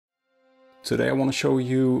Today I want to show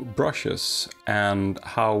you brushes and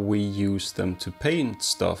how we use them to paint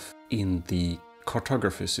stuff in the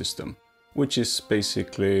cartography system, which is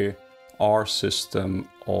basically our system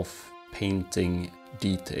of painting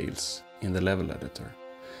details in the level editor.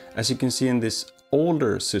 As you can see in this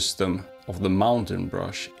older system of the mountain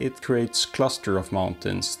brush, it creates a cluster of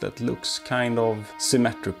mountains that looks kind of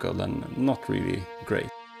symmetrical and not really great.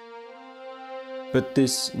 But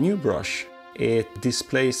this new brush, it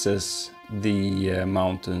displaces the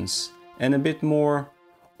mountains in a bit more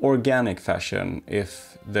organic fashion,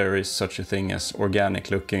 if there is such a thing as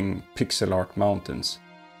organic looking pixel art mountains.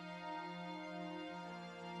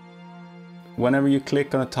 Whenever you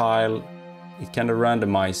click on a tile, it kind of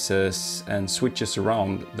randomizes and switches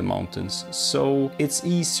around the mountains, so it's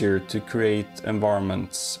easier to create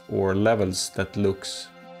environments or levels that looks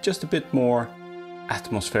just a bit more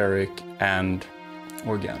atmospheric and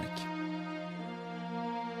organic.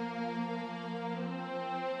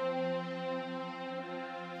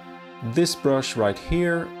 This brush right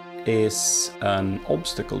here is an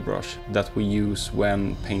obstacle brush that we use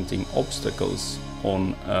when painting obstacles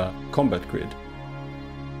on a combat grid.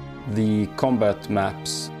 The combat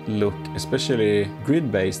maps look especially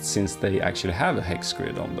grid-based since they actually have a hex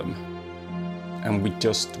grid on them. And we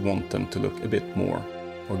just want them to look a bit more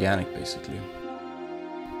organic, basically.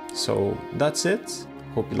 So that's it.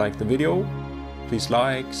 Hope you liked the video. Please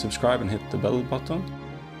like, subscribe and hit the bell button.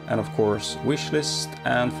 And of course, wishlist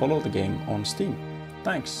and follow the game on Steam.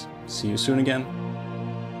 Thanks. See you soon again.